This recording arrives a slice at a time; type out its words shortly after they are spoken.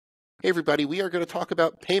Hey, everybody, we are going to talk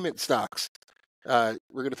about payment stocks. We're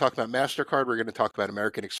going to talk about Mastercard, we're going to talk about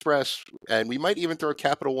American Express, and we might even throw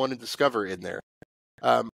Capital One and Discover in there.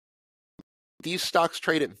 These stocks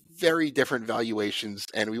trade at very different valuations,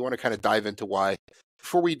 and we want to kind of dive into why.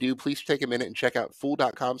 Before we do, please take a minute and check out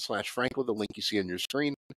fool.com/Frankel, the link you see on your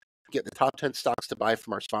screen. Get the top 10 stocks to buy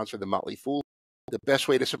from our sponsor, The Motley Fool. The best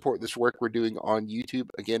way to support this work we're doing on YouTube,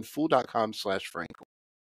 again, fool.com/Frankel.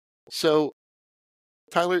 So,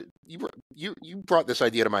 Tyler, you brought this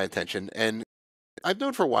idea to my attention, and I've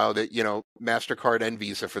known for a while that, Mastercard and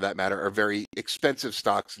Visa, for that matter, are very expensive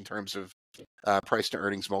stocks in terms of price to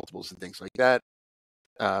earnings multiples and things like that.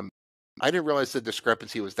 I didn't realize the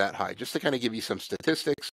discrepancy was that high. Just to kind of give you some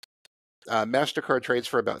statistics, Mastercard trades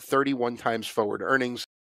for about 31 times forward earnings.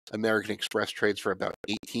 American Express trades for about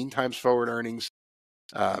 18 times forward earnings.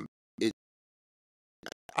 I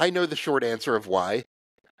know the short answer of why.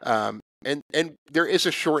 And there is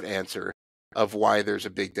a short answer of why there's a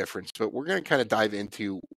big difference, but we're going to kind of dive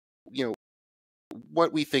into,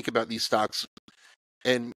 what we think about these stocks.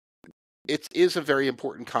 And it is a very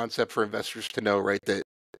important concept for investors to know, right? That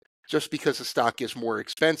just because a stock is more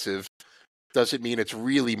expensive doesn't mean it's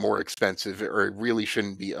really more expensive or it really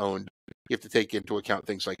shouldn't be owned. You have to take into account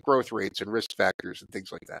things like growth rates and risk factors and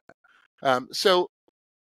things like that. So,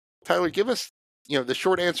 Tyler, give us the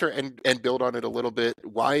short answer and build on it a little bit.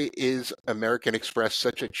 Why is American Express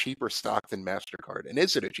such a cheaper stock than Mastercard? And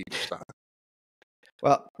is it a cheaper stock?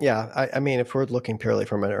 Well, yeah, I mean, if we're looking purely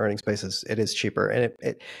from an earnings basis, it is cheaper. And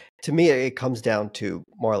it to me, it comes down to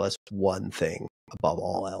more or less one thing above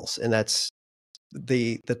all else. And that's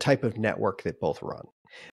the type of network that both run.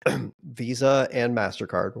 Visa and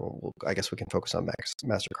Mastercard, I guess we can focus on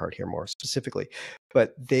Mastercard here more specifically,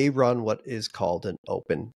 but they run what is called an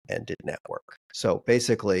open-ended network. So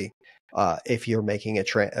basically, if you're making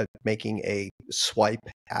a swipe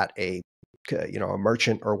at a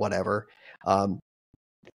merchant or whatever,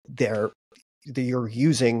 you're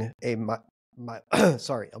using a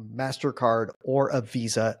Mastercard or a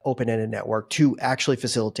Visa open-ended network to actually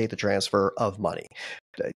facilitate the transfer of money.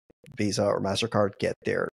 Visa or Mastercard get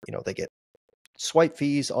they get swipe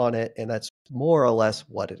fees on it, and that's more or less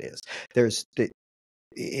what it is.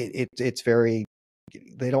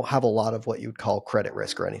 They don't have a lot of what you would call credit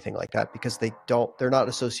risk or anything like that, because they're not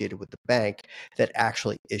associated with the bank that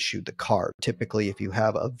actually issued the card. Typically, if you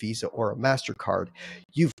have a Visa or a Mastercard,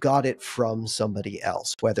 you've got it from somebody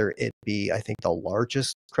else, whether it be, I think the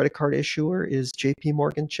largest credit card issuer is JP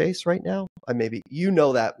Morgan Chase right now. Maybe you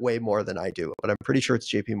know that way more than I do, but I'm pretty sure it's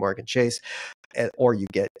JP Morgan Chase. Or you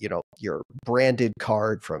get, your branded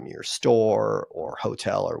card from your store or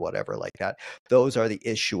hotel or whatever like that. Those are the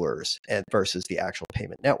issuers versus the actual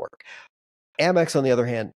payment network. Amex, on the other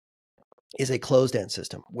hand, is a closed-end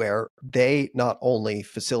system where they not only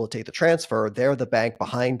facilitate the transfer, they're the bank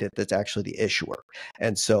behind it that's actually the issuer.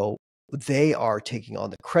 And so they are taking on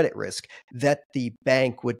the credit risk that the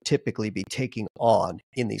bank would typically be taking on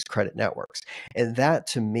in these credit networks. And that,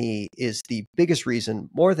 to me, is the biggest reason,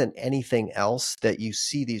 more than anything else, that you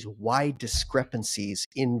see these wide discrepancies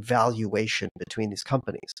in valuation between these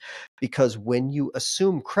companies. Because when you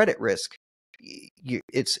assume credit risk,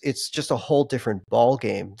 it's just a whole different ball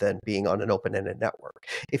game than being on an open-ended network.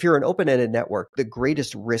 If you're an open-ended network, the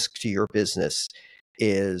greatest risk to your business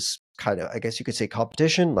is kind of, I guess you could say,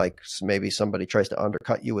 competition. Like maybe somebody tries to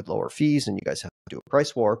undercut you with lower fees and you guys have to do a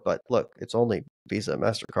price war. But look, it's only Visa,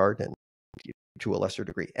 MasterCard, and to a lesser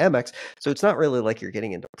degree Amex. So it's not really like you're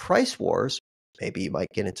getting into price wars. Maybe you might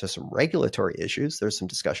get into some regulatory issues. There's some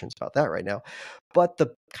discussions about that right now. But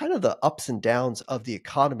the kind of the ups and downs of the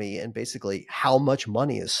economy and basically how much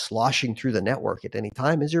money is sloshing through the network at any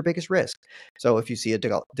time is your biggest risk. So if you see a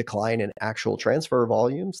decline in actual transfer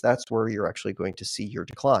volumes, that's where you're actually going to see your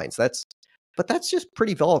declines. But that's just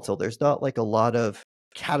pretty volatile. There's not like a lot of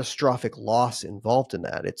catastrophic loss involved in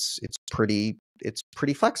that. It's pretty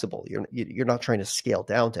flexible. You're not trying to scale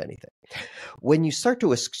down to anything. When you start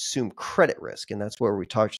to assume credit risk, and that's where we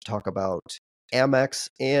talk about Amex,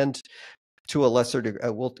 and to a lesser degree,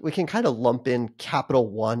 we can kind of lump in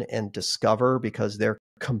Capital One and Discover because they're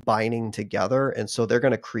combining together, and so they're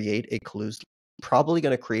going to create probably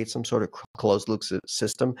going to create some sort of closed loop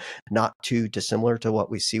system, not too dissimilar to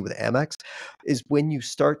what we see with Amex. Is when you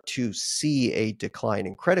start to see a decline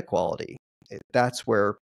in credit quality, that's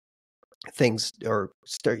where you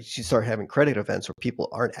start having credit events where people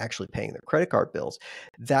aren't actually paying their credit card bills.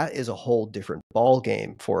 That is a whole different ball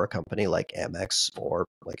game for a company like Amex or,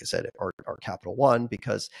 like I said, or Capital One,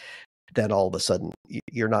 because then all of a sudden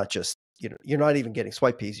you're not just, you're not even getting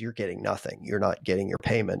swipe fees, you're getting nothing. You're not getting your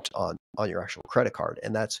payment on your actual credit card.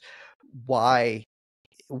 And that's why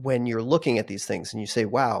when you're looking at these things and you say,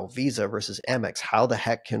 wow, Visa versus Amex, how the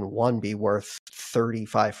heck can one be worth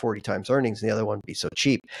 35, 40 times earnings and the other one be so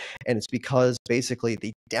cheap? And it's because basically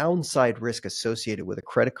the downside risk associated with a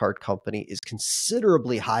credit card company is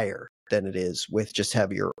considerably higher than it is with just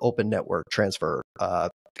have your open network transfer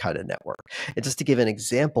kind of network. And just to give an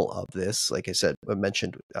example of this, like I said, I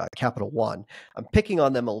mentioned Capital One. I'm picking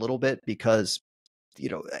on them a little bit because,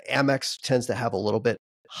 Amex tends to have a little bit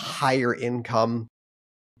higher income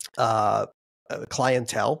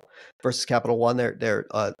clientele versus Capital One. They're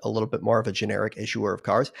a little bit more of a generic issuer of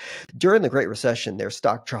cards. During the Great Recession, their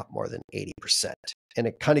stock dropped more than 80%. And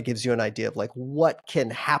it kind of gives you an idea of like what can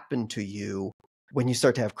happen to you when you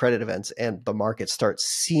start to have credit events and the market starts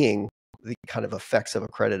seeing the kind of effects of a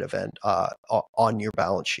credit event on your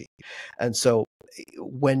balance sheet. And so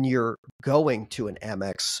when you're going to an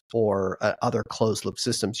Amex or other closed loop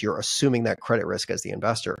systems, you're assuming that credit risk as the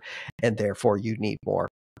investor, and therefore you need more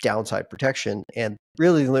downside protection. And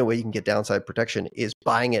really the only way you can get downside protection is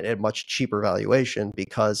buying it at a much cheaper valuation,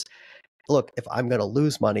 because look, if I'm going to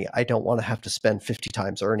lose money, I don't want to have to spend 50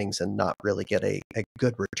 times earnings and not really get a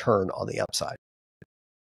good return on the upside.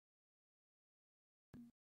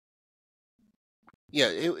 Yeah,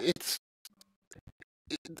 it's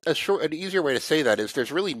an easier way to say that is there's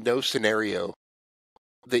really no scenario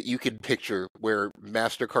that you could picture where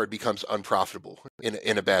Mastercard becomes unprofitable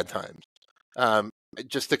in a bad time.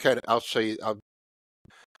 Just to kind of, I'll show you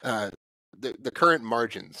the current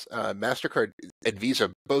margins. Mastercard and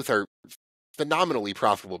Visa both are phenomenally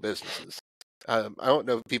profitable businesses. I don't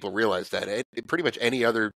know if people realize that. Pretty much any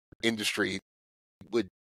other industry would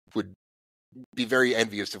be very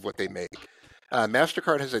envious of what they make.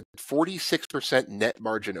 Mastercard has a 46% net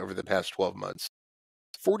margin over the past 12 months.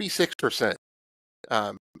 46%.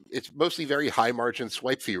 It's mostly very high margin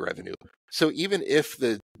swipe fee revenue. So even if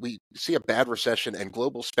we see a bad recession and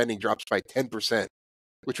global spending drops by 10%,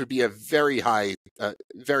 which would be a very high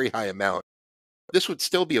amount, this would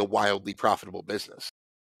still be a wildly profitable business.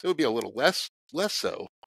 It would be a little less so,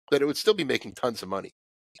 but it would still be making tons of money.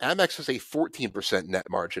 Amex has a 14% net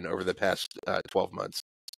margin over the past 12 months.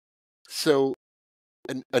 So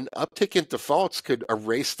an uptick in defaults could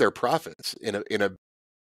erase their profits in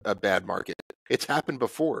a bad market. It's happened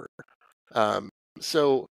before.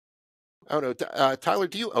 So I don't know. Tyler,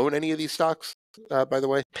 do you own any of these stocks, by the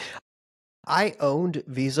way? I owned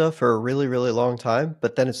Visa for a really, really long time,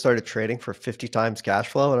 but then it started trading for 50 times cash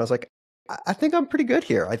flow. And I was like, I think I'm pretty good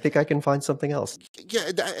here. I think I can find something else.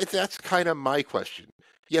 Yeah, that's kind of my question.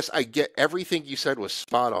 Yes, I get everything you said was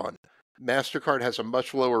spot on. Mastercard has a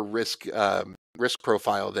much lower risk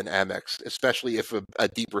profile than Amex, especially if a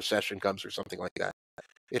deep recession comes or something like that.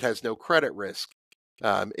 It has no credit risk.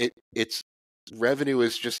 Its revenue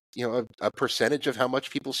is just a percentage of how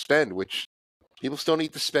much people spend, which people still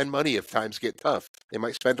need to spend money if times get tough. They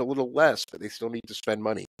might spend a little less, but they still need to spend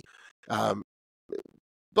money.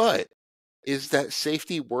 But is that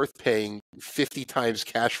safety worth paying 50 times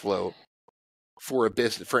cash flow for a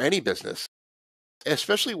business, for any business,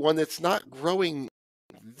 especially one that's not growing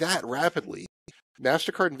that rapidly?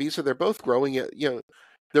 Mastercard and Visa, they're both growing at,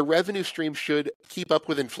 the revenue stream should keep up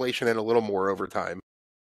with inflation and a little more over time.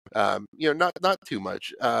 Not too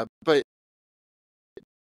much, but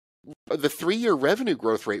the 3-year revenue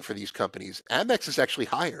growth rate for these companies, Amex is actually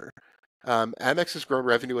higher. Amex has grown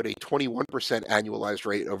revenue at a 21% annualized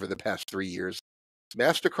rate over the past 3 years.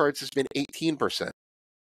 Mastercard's has been 18%.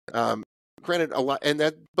 Granted, a lot, and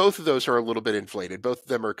that both of those are a little bit inflated. Both of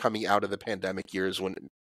them are coming out of the pandemic years when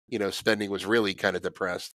spending was really kind of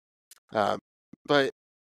depressed. But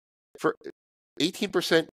for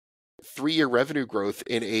 18% 3-year revenue growth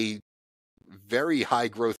in a very high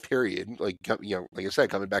growth period, like I said,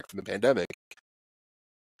 coming back from the pandemic,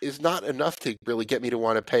 is not enough to really get me to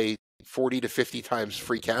want to pay 40 to 50 times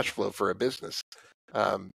free cash flow for a business.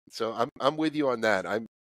 So I'm with you on that.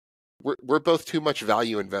 We're both too much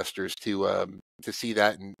value investors to see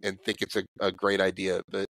that and think it's a great idea.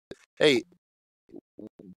 But hey,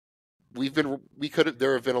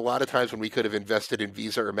 there have been a lot of times when we could have invested in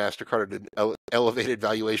Visa or Mastercard at an elevated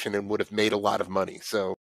valuation and would have made a lot of money.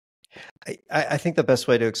 So I think the best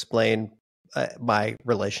way to explain my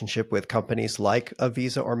relationship with companies like a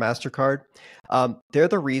Visa or Mastercard, they're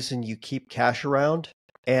the reason you keep cash around,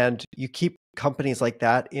 and you keep companies like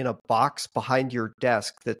that in a box behind your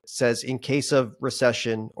desk that says, in case of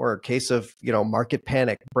recession or in case of market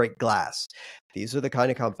panic, break glass. These are the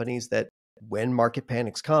kind of companies that when market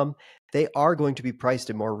panics come, they are going to be priced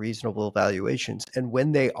at more reasonable valuations. And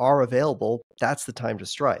when they are available, that's the time to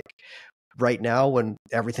strike. Right now, when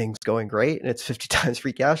everything's going great and it's 50 times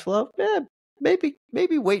free cash flow, maybe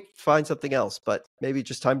wait, find something else, but maybe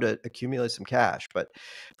just time to accumulate some cash. But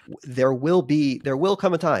there will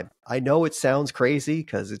come a time. I know it sounds crazy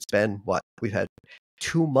because it's been we've had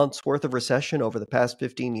 2 months worth of recession over the past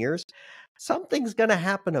 15 years. Something's going to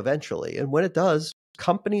happen eventually. And when it does,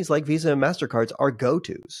 companies like Visa and MasterCards are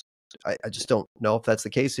go-tos. I just don't know if that's the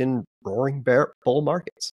case in roaring bull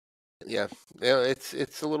markets. Yeah,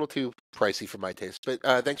 it's a little too pricey for my taste. But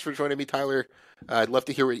thanks for joining me, Tyler. I'd love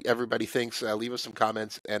to hear what everybody thinks. Leave us some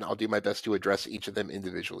comments, and I'll do my best to address each of them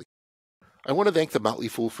individually. I want to thank The Motley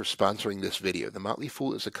Fool for sponsoring this video. The Motley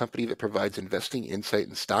Fool is a company that provides investing insight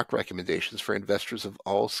and stock recommendations for investors of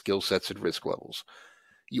all skill sets and risk levels.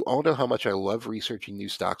 You all know how much I love researching new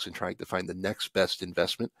stocks and trying to find the next best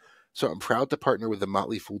investment, so I'm proud to partner with The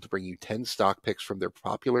Motley Fool to bring you 10 stock picks from their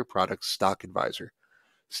popular product, Stock Advisor.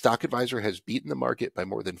 Stock Advisor has beaten the market by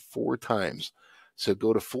more than 4 times, so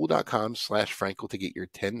go to fool.com/Frankel to get your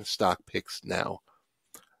 10 stock picks now.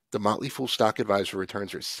 The Motley Fool Stock Advisor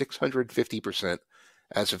returns are 650%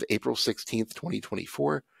 as of April 16th,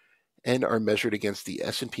 2024, and are measured against the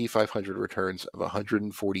S&P 500 returns of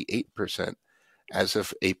 148% as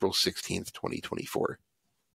of April 16th, 2024.